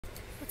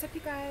What's up,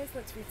 you guys?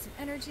 Let's read some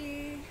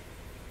energy.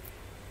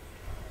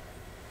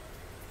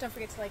 Don't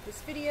forget to like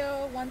this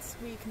video. Once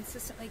we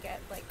consistently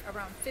get like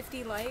around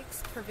 50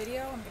 likes per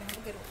video, I'm going to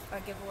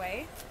have a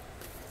giveaway.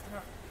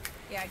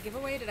 Yeah,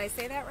 giveaway. Did I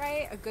say that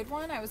right? A good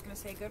one? I was going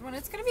to say a good one.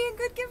 It's going to be a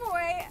good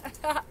giveaway.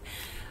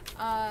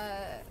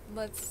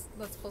 Let's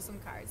pull some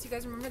cards. You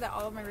guys remember that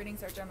all of my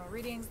readings are general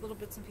readings. Little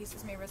bits and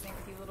pieces may resonate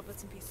with you. Little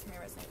bits and pieces may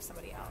resonate with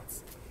somebody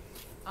else.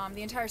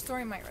 The entire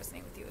story might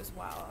resonate with you as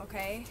well,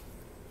 okay?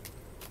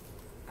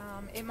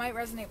 It might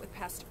resonate with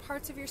past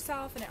parts of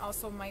yourself, and it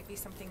also might be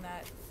something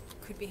that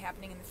could be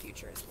happening in the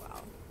future as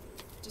well.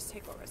 Just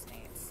take what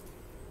resonates.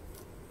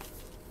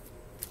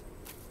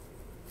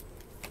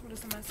 What is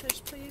the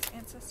message, please,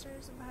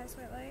 ancestors of the highest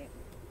white light?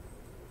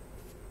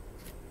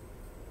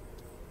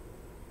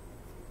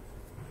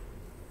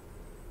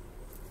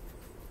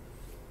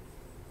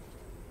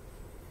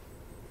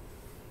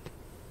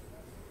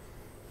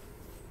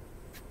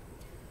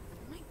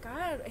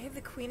 God, I have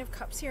the Queen of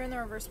Cups here in the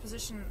reverse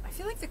position. I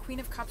feel like the Queen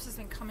of Cups has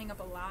been coming up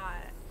a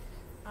lot.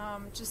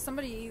 Just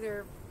somebody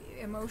either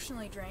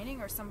emotionally draining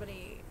or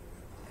somebody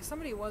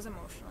was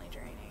emotionally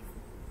draining.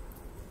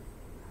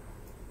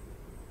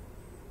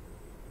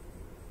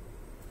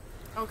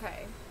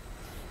 Okay.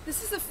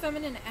 This is a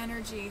feminine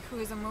energy who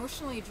is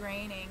emotionally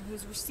draining,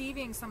 who's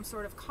receiving some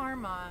sort of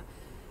karma.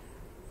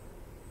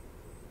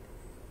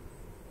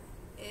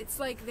 It's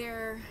like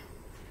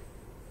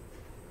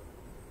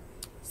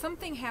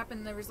something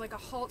happened, there was like a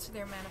halt to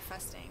their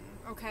manifesting,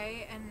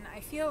 okay? And I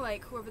feel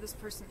like whoever this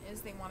person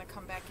is, they want to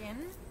come back in.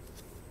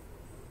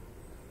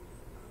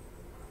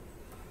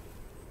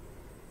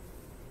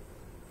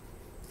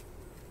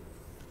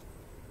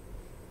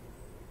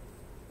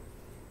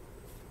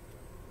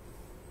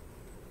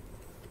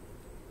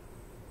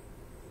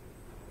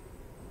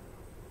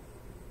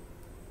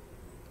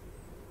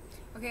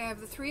 Okay, I have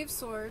the Three of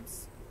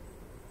Swords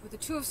with the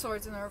Two of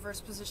Swords in the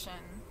reverse position.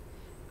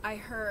 I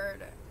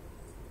heard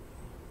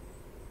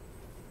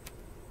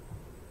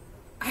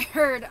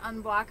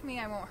unblock me,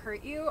 I won't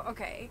hurt you.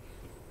 Okay.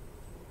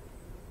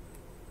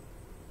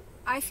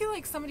 I feel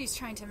like somebody's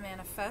trying to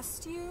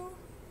manifest you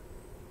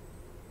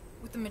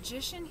with the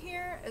Magician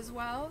here as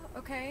well,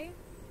 okay?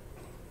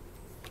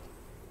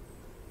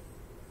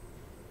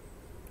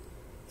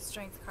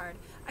 Strength card.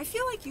 I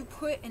feel like you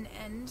put an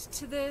end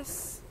to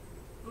this,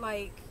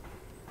 like,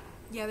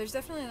 yeah, there's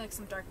definitely like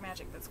some dark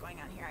magic that's going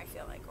on here, I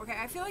feel like. Okay,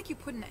 I feel like you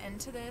put an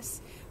end to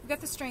this. We've got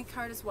the Strength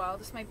card as well.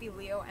 This might be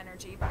Leo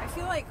energy, but I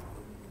feel like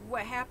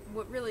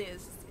what really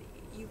is,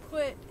 you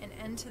put an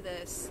end to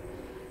this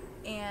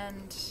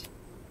and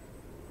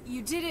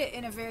you did it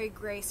in a very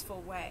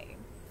graceful way.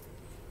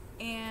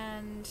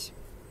 And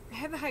I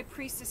have the High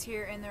Priestess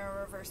here in their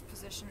reverse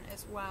position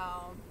as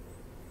well.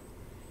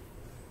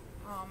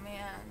 Oh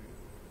man,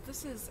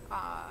 this is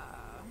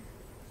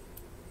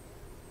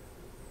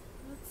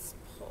let's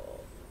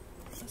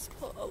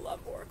pull a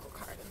love oracle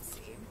card and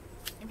see.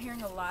 I'm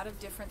hearing a lot of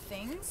different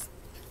things.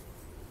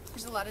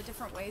 There's a lot of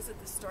different ways that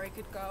this story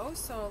could go,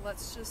 so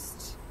let's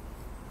just...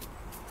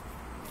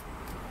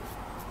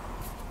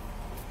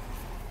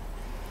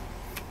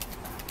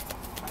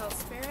 Well,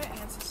 Spirit,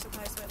 Ancestor,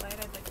 Highest White Light,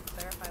 I'd like to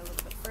clarify a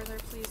little bit further,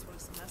 please. What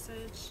is the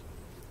message?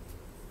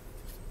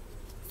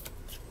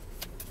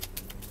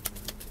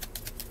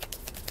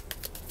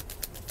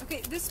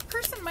 Okay, this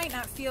person might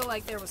not feel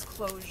like there was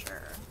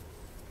closure.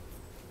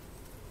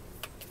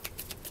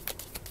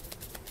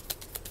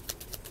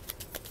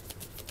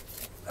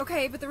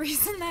 Okay, but the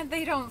reason that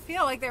they don't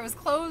feel like there was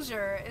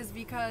closure is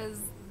because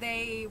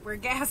they were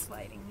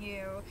gaslighting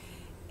you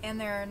and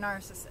they're a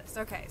narcissist.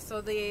 Okay, so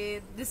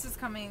this is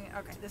coming,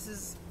 okay, this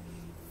is,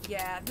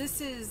 yeah,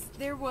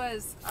 there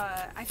was,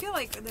 I feel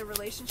like the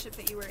relationship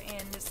that you were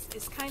in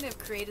is kind of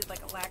created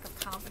like a lack of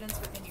confidence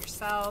within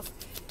yourself,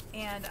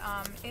 and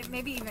it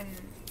maybe even,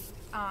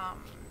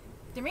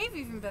 there may have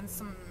even been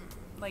some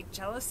like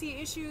jealousy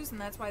issues,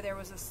 and that's why there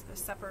was a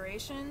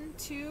separation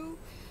too.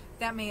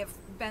 That may have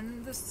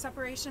been the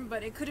separation,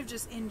 but it could have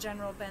just in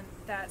general been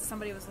that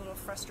somebody was a little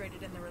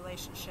frustrated in the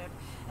relationship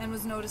and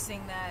was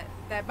noticing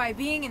that by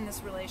being in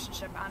this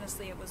relationship,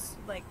 honestly, it was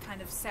like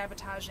kind of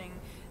sabotaging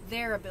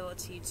their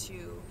ability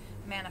to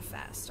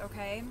manifest,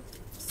 okay?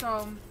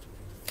 So,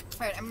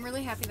 alright, I'm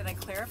really happy that I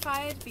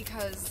clarified,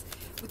 because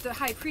with the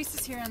High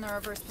Priestess here in the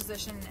reverse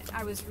position,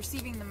 I was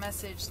receiving the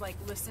message, like,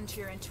 listen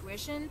to your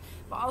intuition,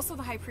 but also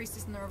the High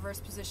Priestess in the reverse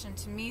position,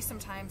 to me,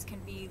 sometimes can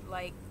be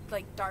like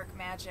dark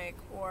magic,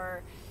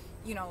 or,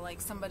 you know, like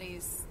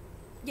somebody's,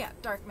 yeah,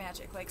 dark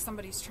magic, like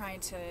somebody's trying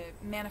to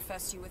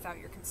manifest you without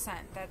your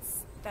consent.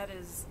 That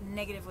is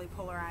negatively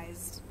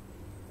polarized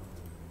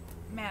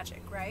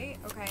magic, right?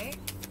 Okay.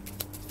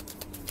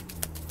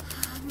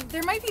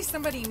 There might be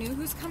somebody new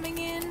who's coming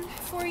in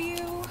for you,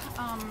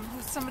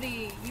 who's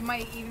somebody you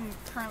might even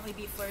currently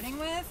be flirting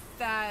with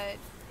that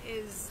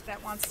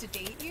wants to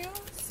date you,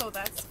 so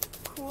that's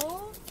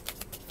cool.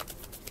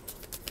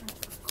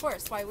 Of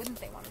course, why wouldn't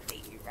they want to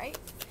date you, right?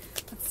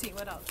 Let's see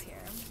what else here.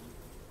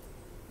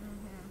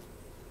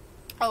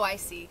 Oh, I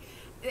see.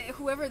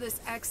 Whoever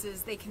this ex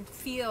is, they can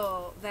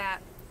feel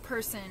that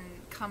person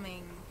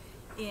coming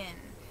in,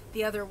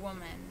 the other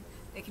woman.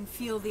 They can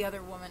feel the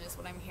other woman is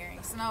what I'm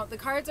hearing. So now the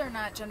cards are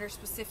not gender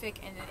specific,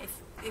 and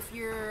if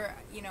you're,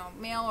 you know,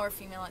 male or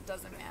female, it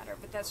doesn't matter.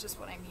 But that's just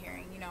what I'm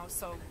hearing, you know.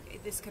 So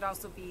this could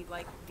also be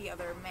like the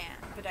other man,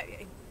 but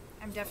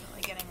I'm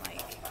definitely getting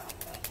like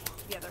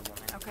the other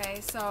woman.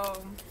 Okay,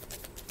 so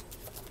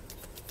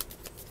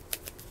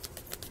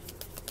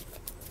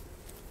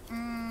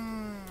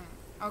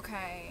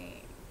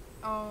okay.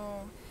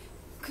 Oh,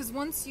 because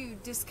once you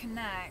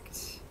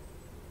disconnect,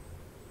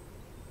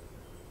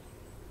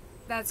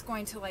 that's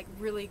going to like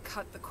really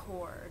cut the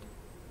cord,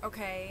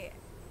 okay?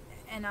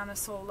 And on a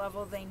soul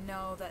level, they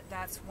know that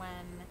that's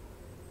when.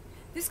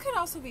 This could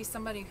also be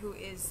somebody who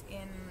is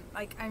in,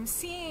 like, I'm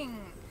seeing,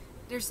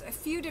 there's a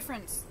few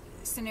different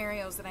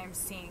scenarios that I'm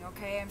seeing,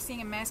 okay? I'm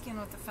seeing a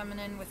masculine with a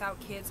feminine without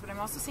kids, but I'm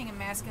also seeing a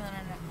masculine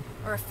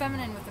or a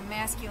feminine with a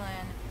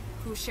masculine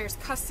who shares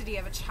custody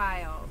of a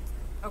child,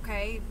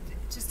 okay?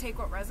 Just take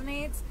what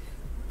resonates,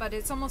 but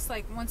it's almost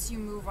like once you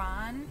move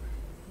on,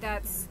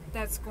 that's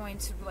going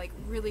to like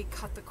really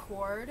cut the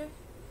cord,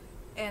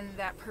 and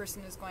that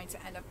person is going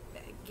to end up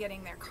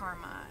getting their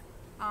karma.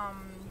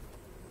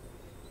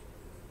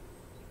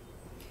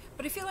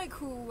 But I feel like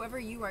whoever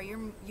you are,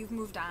 you've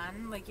moved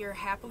on. Like, you're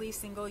happily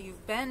single.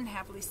 You've been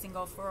happily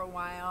single for a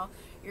while.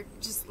 You're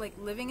just like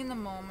living in the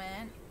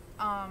moment.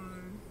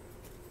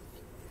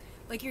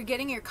 Like, you're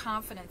getting your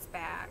confidence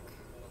back.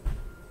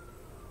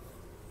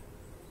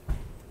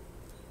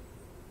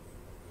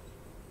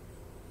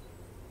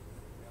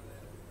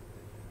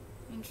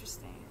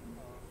 Interesting.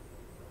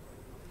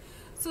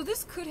 So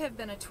this could have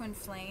been a twin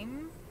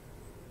flame,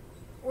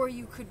 or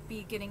you could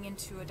be getting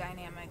into a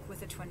dynamic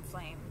with a twin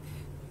flame.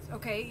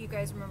 Okay, you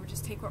guys remember,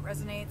 just take what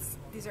resonates.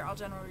 These are all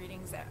general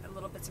readings that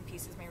little bits and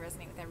pieces may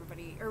resonate with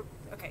everybody. Or,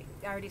 okay,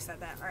 I already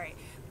said that. All right.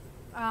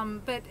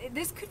 But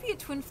this could be a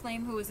twin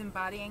flame who was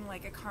embodying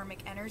like a karmic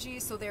energy,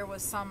 so there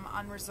was some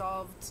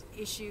unresolved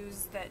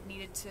issues that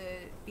needed to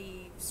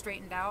be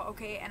straightened out,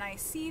 okay? And I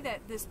see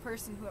that this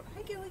person who...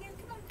 Hi, Gilligan,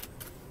 come on.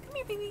 Come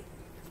here, baby.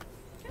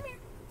 Come here.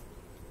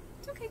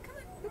 It's okay, come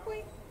on, good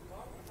boy.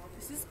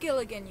 This is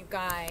Gilligan, you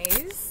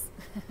guys.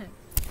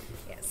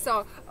 Yeah,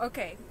 so,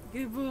 okay,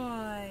 good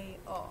boy.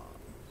 Oh,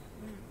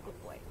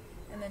 good boy.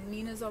 And then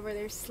Nina's over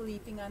there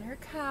sleeping on her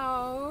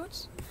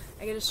couch.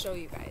 I gotta show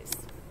you guys.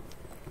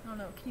 I don't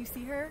know, can you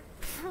see her?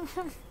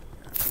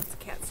 It's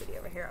Cat City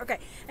over here. Okay,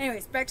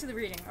 anyways, back to the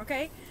reading,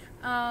 okay?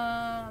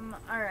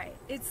 Alright,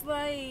 it's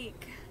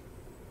like...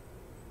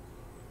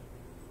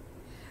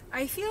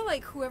 I feel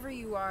like whoever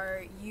you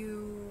are,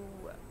 you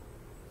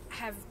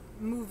have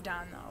moved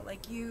on, though.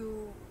 Like,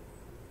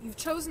 you've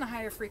chosen a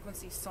higher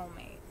frequency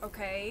soulmate,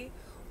 okay?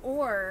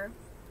 Or,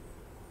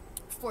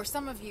 for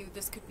some of you,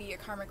 this could be a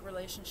karmic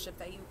relationship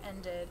that you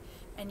ended,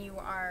 and you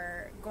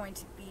are going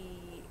to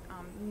be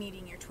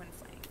meeting your twin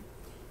flame.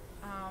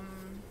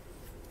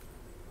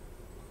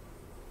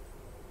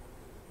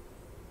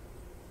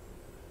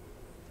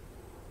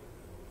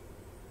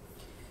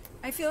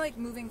 I feel like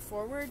moving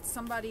forward,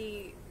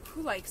 somebody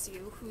who likes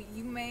you, who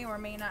you may or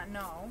may not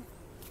know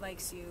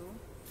likes you,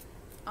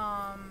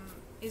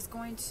 is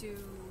going to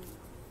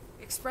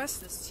express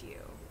this to you,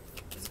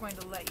 is going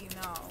to let you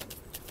know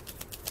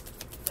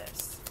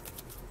this.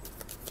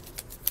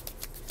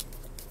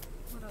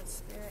 What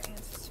else? Spirit,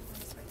 ancestors,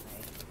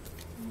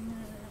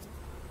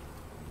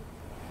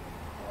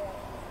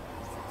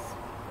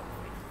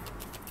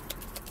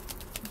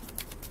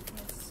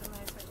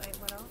 right?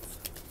 What else?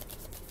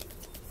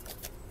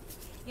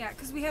 Yeah,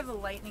 because we have the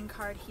lightning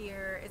card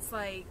here. It's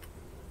like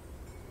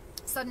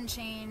sudden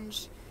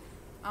change.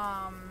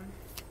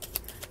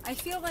 I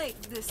feel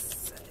like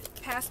this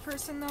past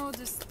person, though,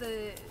 just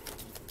it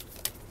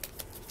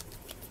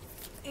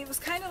was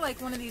kind of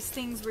like one of these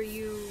things where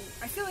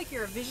I feel like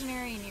you're a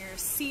visionary and you're a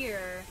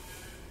seer,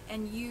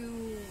 and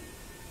you,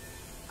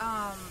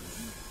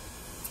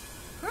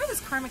 whoever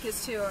this karmic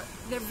is too,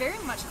 they're very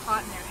much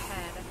caught in their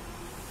head.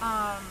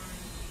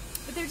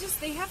 But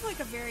they have like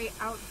a very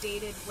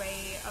outdated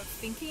way of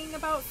thinking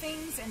about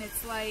things, and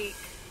it's like,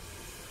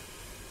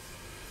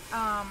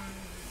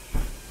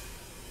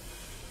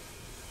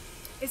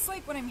 it's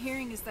like what I'm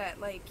hearing is that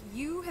like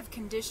you have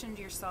conditioned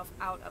yourself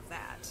out of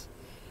that,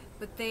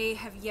 but they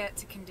have yet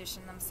to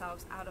condition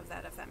themselves out of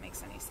that, if that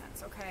makes any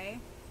sense, okay?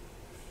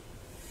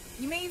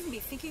 You may even be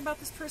thinking about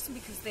this person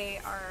because they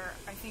are,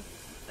 I think,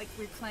 like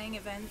replaying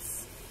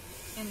events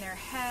in their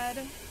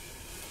head.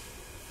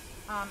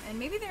 And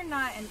maybe they're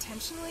not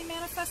intentionally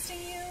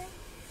manifesting you,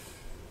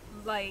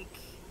 like,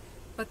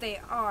 but they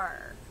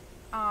are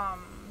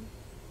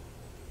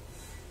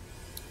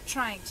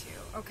trying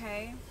to,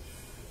 okay?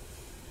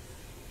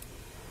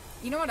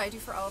 You know what I do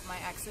for all of my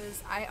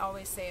exes? I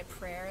always say a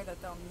prayer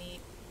that they'll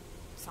meet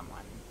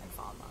someone and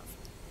fall in love.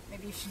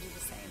 Maybe you should do the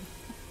same.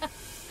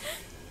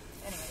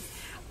 Anyways,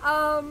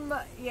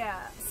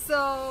 yeah,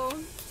 so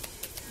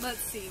let's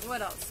see,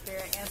 what else?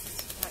 Spirit,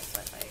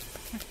 ancestors, light.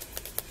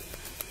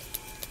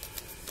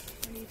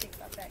 What do you think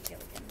about that,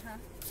 Gilligan, huh?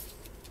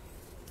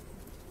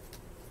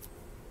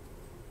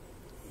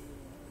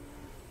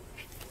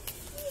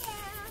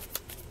 Yeah.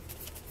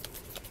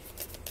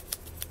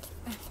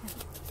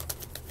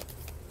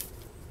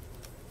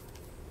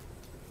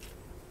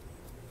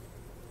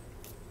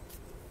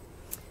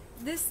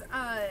 this,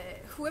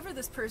 whoever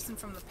this person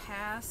from the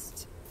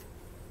past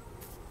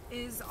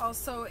is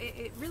also,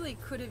 it really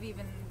could have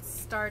even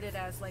started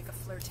as like a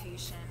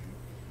flirtation,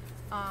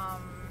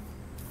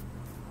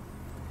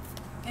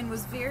 and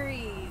was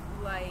very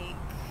like,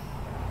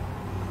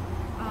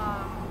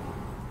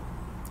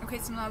 okay,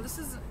 so now this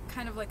is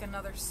kind of like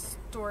another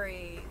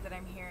story that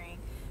I'm hearing.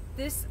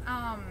 This,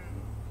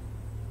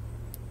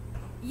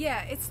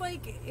 yeah, it's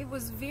like, it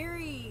was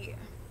very,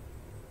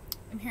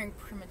 I'm hearing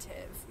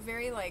primitive,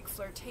 very like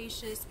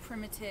flirtatious,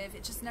 primitive.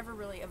 It just never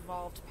really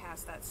evolved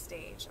past that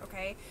stage,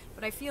 okay?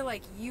 But I feel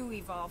like you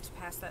evolved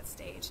past that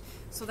stage.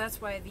 So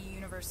that's why the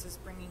universe is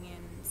bringing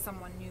in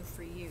someone new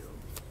for you.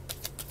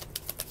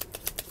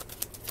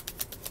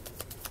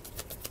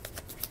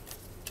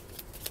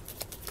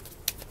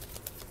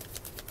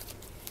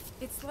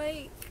 It's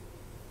like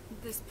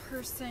this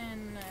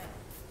person,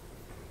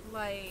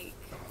 like,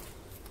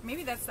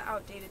 maybe that's the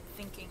outdated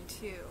thinking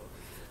too.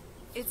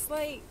 It's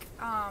like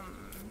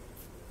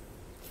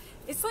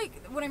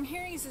what I'm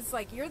hearing is, it's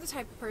like you're the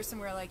type of person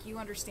where like you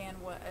understand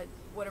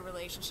what a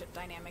relationship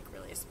dynamic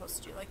really is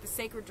supposed to do. Like the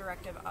sacred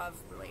directive of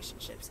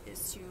relationships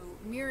is to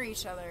mirror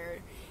each other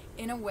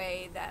in a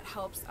way that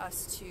helps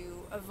us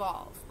to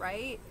evolve,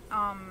 right?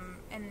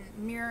 And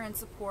mirror and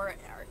support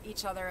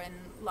each other in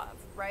love,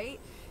 right?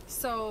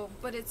 So,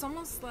 but it's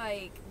almost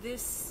like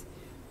this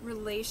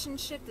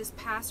relationship, this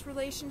past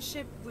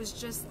relationship, was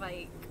just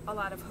like a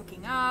lot of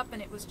hooking up,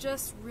 and it was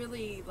just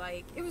really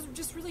like, it was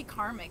just really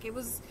karmic. It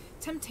was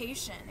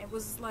temptation. It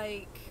was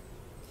like,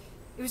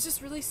 it was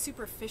just really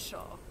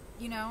superficial,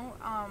 you know,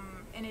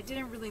 and it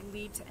didn't really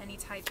lead to any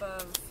type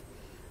of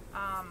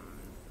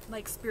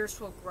like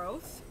spiritual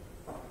growth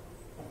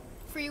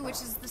for you,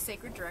 which is the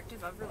sacred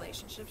directive of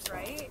relationships,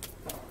 right?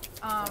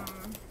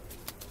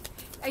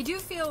 I do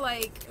feel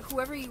like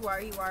whoever you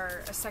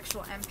are a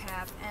sexual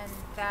empath, and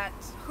that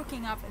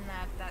hooking up and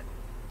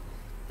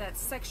that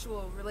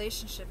sexual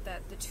relationship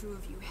that the two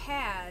of you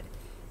had,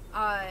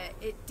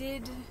 it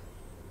did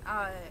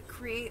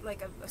create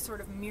like a sort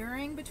of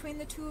mirroring between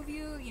the two of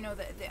you. You know,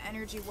 the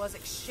energy was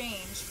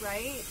exchanged,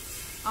 right?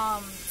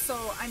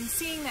 So I'm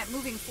seeing that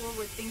moving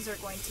forward, things are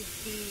going to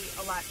be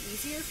a lot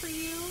easier for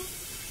you.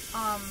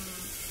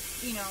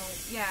 You know,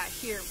 yeah,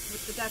 here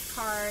with the death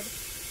card,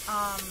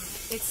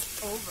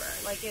 it's over.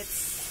 Like,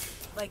 it's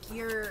like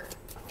you're,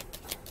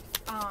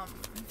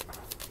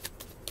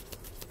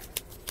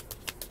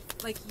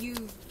 like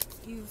you've,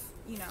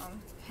 you know,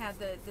 had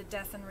the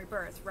death and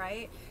rebirth,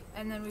 right?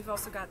 And then we've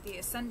also got the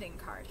ascending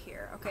card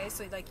here, okay?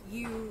 So like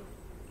you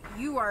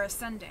are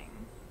ascending,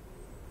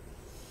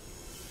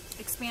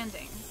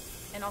 expanding,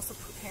 and also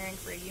preparing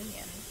for a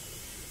union,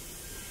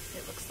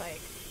 it looks like.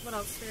 What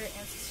else? Spirit,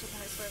 answers to the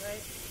high swear,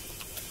 right?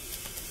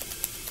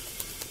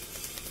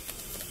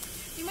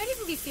 You might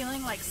even be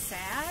feeling like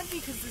sad,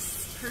 because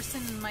this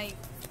person might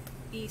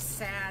be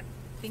sad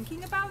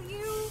thinking about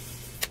you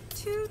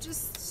too.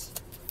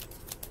 Just,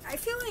 I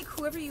feel like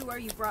whoever you are,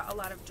 you brought a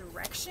lot of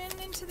direction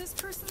into this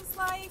person's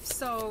life.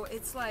 So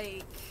it's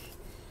like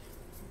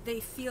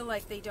they feel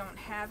like they don't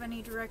have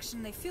any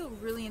direction. They feel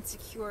really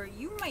insecure.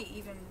 You might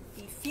even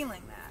be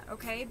feeling that,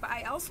 okay? But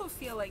I also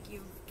feel like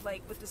you,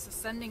 like with this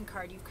ascending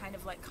card, you've kind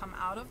of like come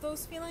out of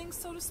those feelings,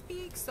 so to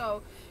speak.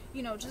 So,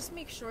 you know, just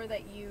make sure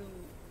that you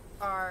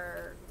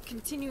are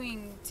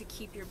continuing to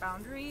keep your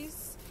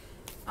boundaries,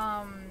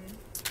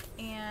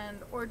 and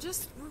or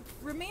just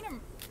remain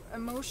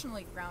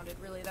emotionally grounded.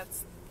 Really,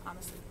 that's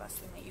honestly the best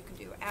thing that you can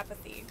do.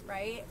 Apathy,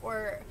 right?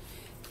 Or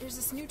there's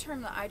this new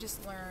term that I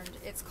just learned.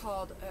 It's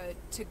called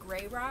to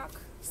gray rock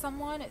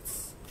someone.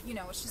 It's, you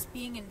know, it's just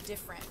being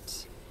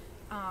indifferent,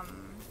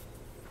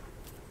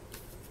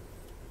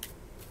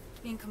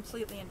 being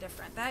completely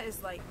indifferent. That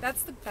is like,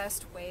 that's the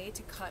best way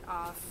to cut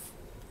off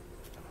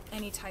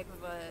any type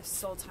of a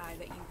soul tie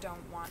that you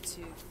don't want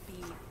to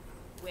be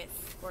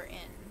with or in,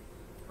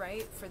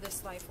 right? For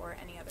this life or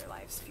any other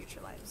lives, future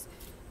lives.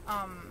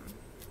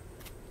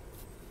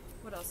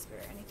 What else,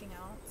 Spirit? Anything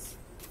else?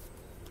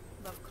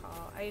 Love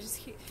call.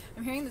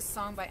 I'm hearing this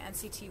song by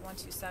NCT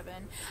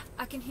 127.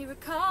 I can hear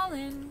it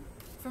calling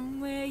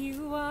from where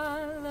you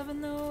are,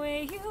 loving the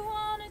way you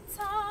want to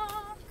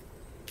talk.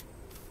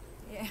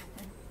 Yeah.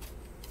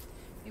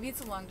 Maybe it's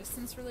a long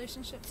distance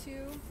relationship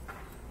too.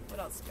 What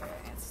else, Spirit?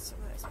 Answers to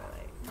what I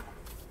like.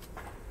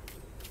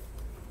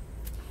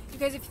 You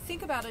guys, if you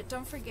think about it,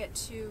 don't forget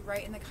to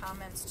write in the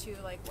comments too,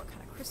 like what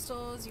kind of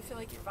crystals you feel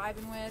like you're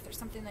vibing with, or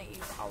something that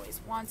you've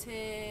always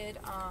wanted,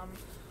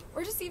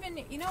 or just even,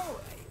 you know,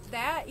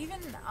 that even,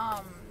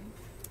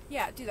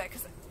 yeah, do that,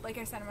 because like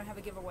I said, I'm gonna have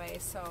a giveaway,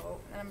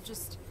 so I'm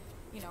just,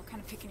 you know, kind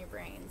of picking your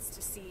brains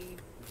to see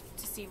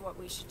what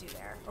we should do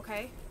there.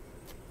 Okay.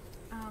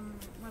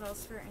 What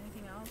else? For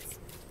anything else?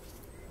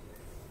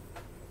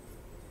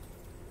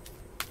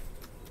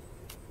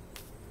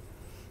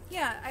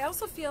 Yeah, I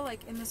also feel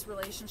like in this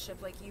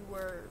relationship, like you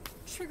were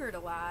triggered a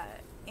lot,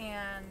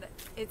 and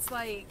it's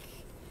like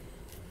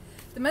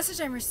the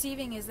message I'm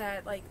receiving is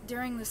that like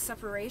during the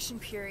separation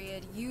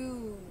period,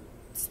 you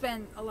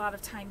spent a lot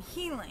of time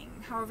healing.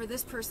 However,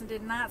 this person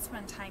did not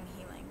spend time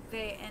healing.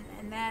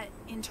 and that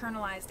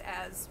internalized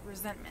as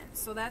resentment.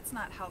 So that's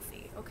not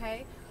healthy,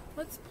 okay?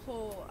 Let's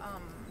pull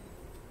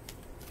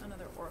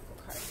another oracle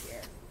card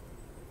here.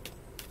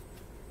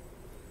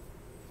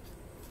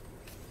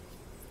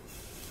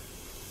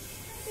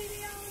 Hi,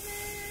 baby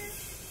Oliver.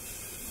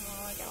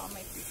 Oh, I got all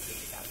my fruit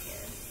kitties out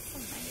here. So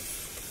nice.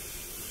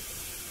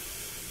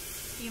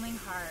 Healing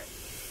heart.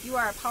 You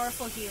are a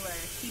powerful healer.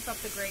 Keep up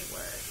the great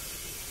work.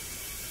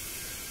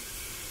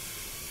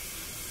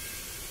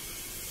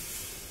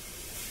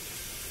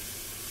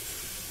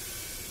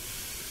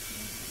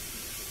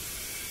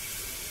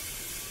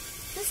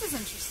 This is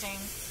interesting.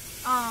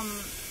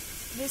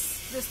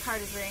 This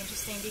card is very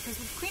interesting because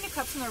with Queen of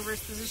Cups in the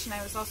reverse position,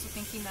 I was also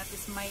thinking that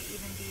this might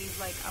even be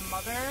like a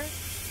mother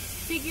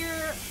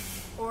figure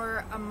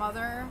or a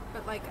mother,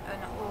 but like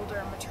an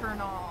older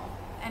maternal.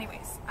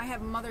 Anyways, I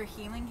have mother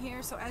healing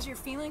here. So as your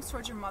feelings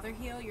towards your mother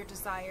heal, your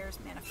desires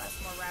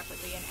manifest more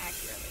rapidly and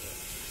accurately.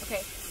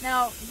 Okay,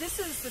 now this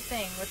is the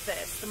thing with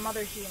this, the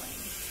mother healing.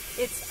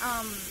 It's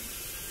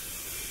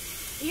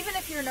even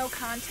if you're no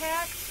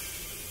contact.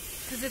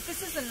 Because if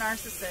this is a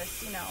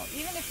narcissist, you know,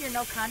 even if you're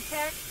no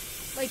contact,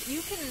 like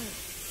your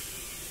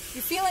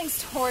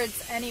feelings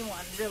towards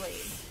anyone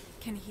really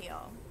can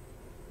heal.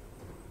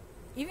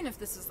 Even if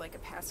this is like a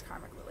past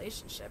karmic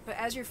relationship. But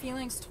as your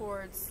feelings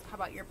towards, how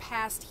about your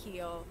past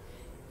heal,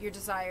 your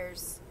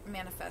desires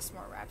manifest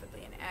more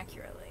rapidly and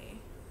accurately.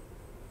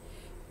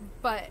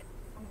 But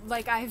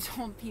like I've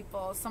told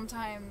people,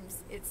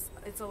 sometimes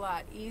it's a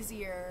lot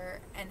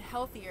easier and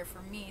healthier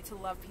for me to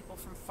love people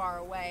from far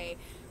away,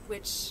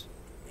 which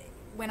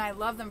when I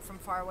love them from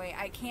far away,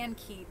 I can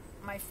keep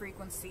my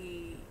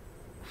frequency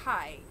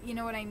high. You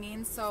know what I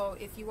mean? So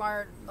if you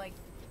are like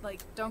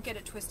don't get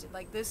it twisted.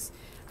 Like this,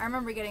 I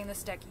remember getting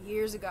this deck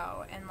years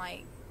ago, and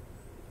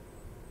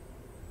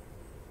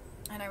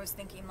I was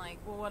thinking like,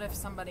 well, what if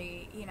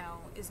somebody, you know,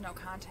 is no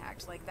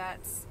contact? Like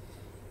that's,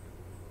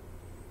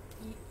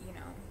 you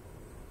know,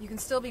 you can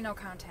still be no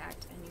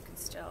contact, and you can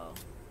still,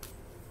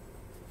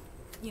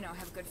 you know,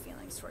 have good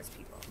feelings towards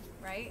people,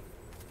 right?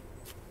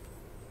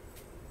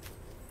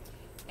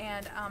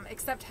 And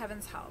accept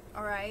heaven's help,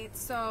 all right?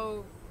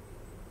 So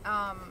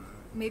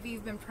maybe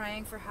you've been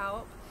praying for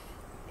help.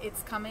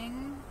 It's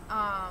coming.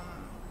 Yeah.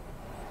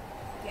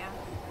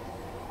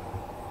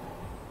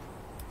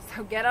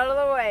 So get out of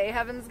the way.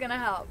 Heaven's gonna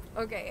help.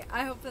 Okay,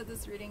 I hope that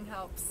this reading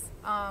helps.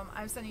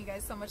 I'm sending you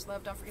guys so much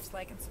love. Don't forget to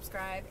like and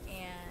subscribe.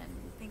 And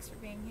thanks for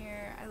being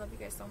here. I love you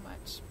guys so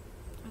much.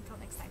 Until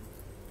next time.